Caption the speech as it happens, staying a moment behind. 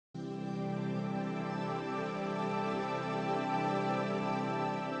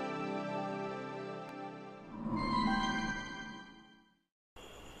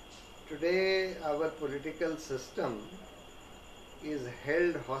Today our political system is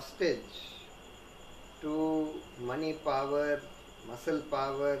held hostage to money power, muscle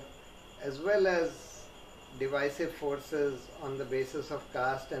power, as well as divisive forces on the basis of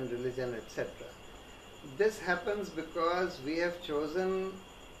caste and religion, etc. This happens because we have chosen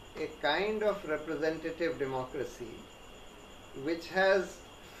a kind of representative democracy which has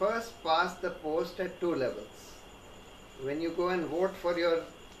first past the post at two levels. When you go and vote for your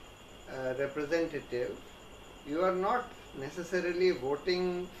representative, you are not necessarily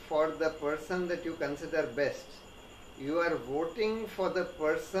voting for the person that you consider best. You are voting for the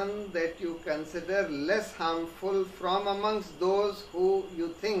person that you consider less harmful from amongst those who you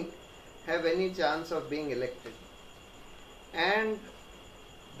think have any chance of being elected. And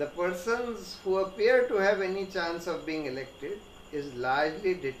the persons who appear to have any chance of being elected is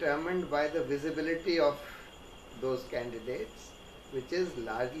largely determined by the visibility of those candidates, which is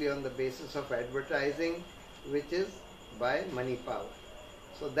largely on the basis of advertising, which is by money power.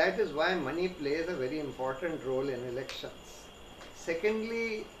 So that is why money plays a very important role in elections.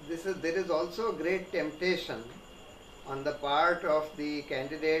 Secondly, there is also a great temptation on the part of the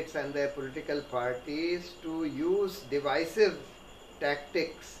candidates and their political parties to use divisive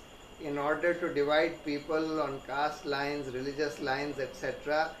tactics in order to divide people on caste lines, religious lines,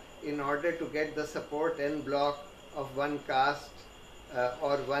 etc., in order to get the support en bloc of one caste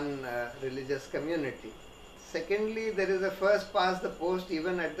or one religious community. Secondly, there is a first past the post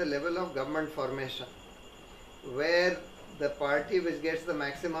even at the level of government formation, where the party which gets the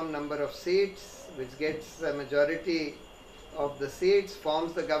maximum number of seats, which gets a majority of the seats,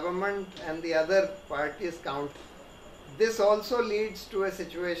 forms the government and the other parties count. This also leads to a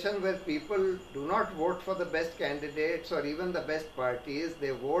situation where people do not vote for the best candidates or even the best parties.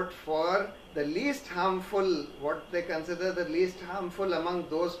 They vote for the least harmful, what they consider the least harmful among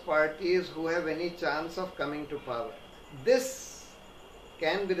those parties who have any chance of coming to power. This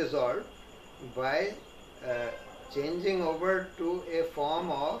can be resolved by changing over to a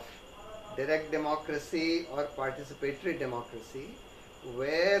form of direct democracy or participatory democracy,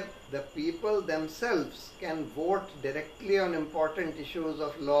 where the people themselves can vote directly on important issues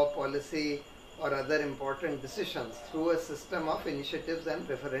of law, policy or other important decisions through a system of initiatives and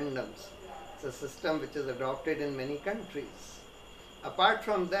referendums. It's a system which is adopted in many countries. Apart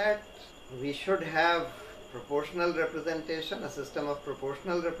from that, we should have proportional representation, a system of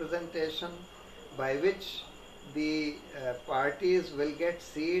proportional representation by which the parties will get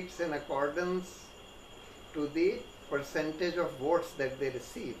seats in accordance to the percentage of votes that they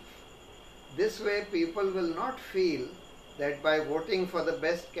receive. This way people will not feel that by voting for the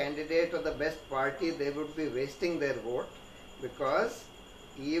best candidate or the best party they would be wasting their vote, because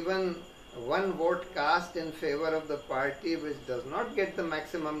even one vote cast in favor of the party which does not get the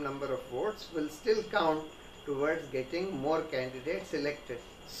maximum number of votes will still count towards getting more candidates elected.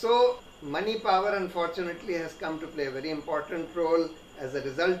 So money power unfortunately has come to play a very important role, as a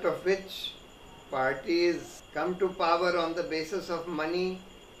result of which parties come to power on the basis of money,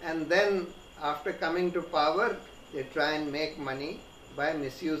 and then after coming to power they try and make money by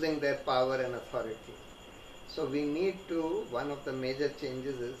misusing their power and authority. So we need to, one of the major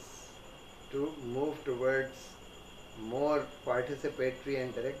changes is to move towards more participatory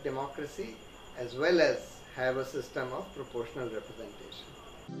and direct democracy, as well as have a system of proportional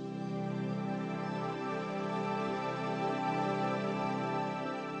representation.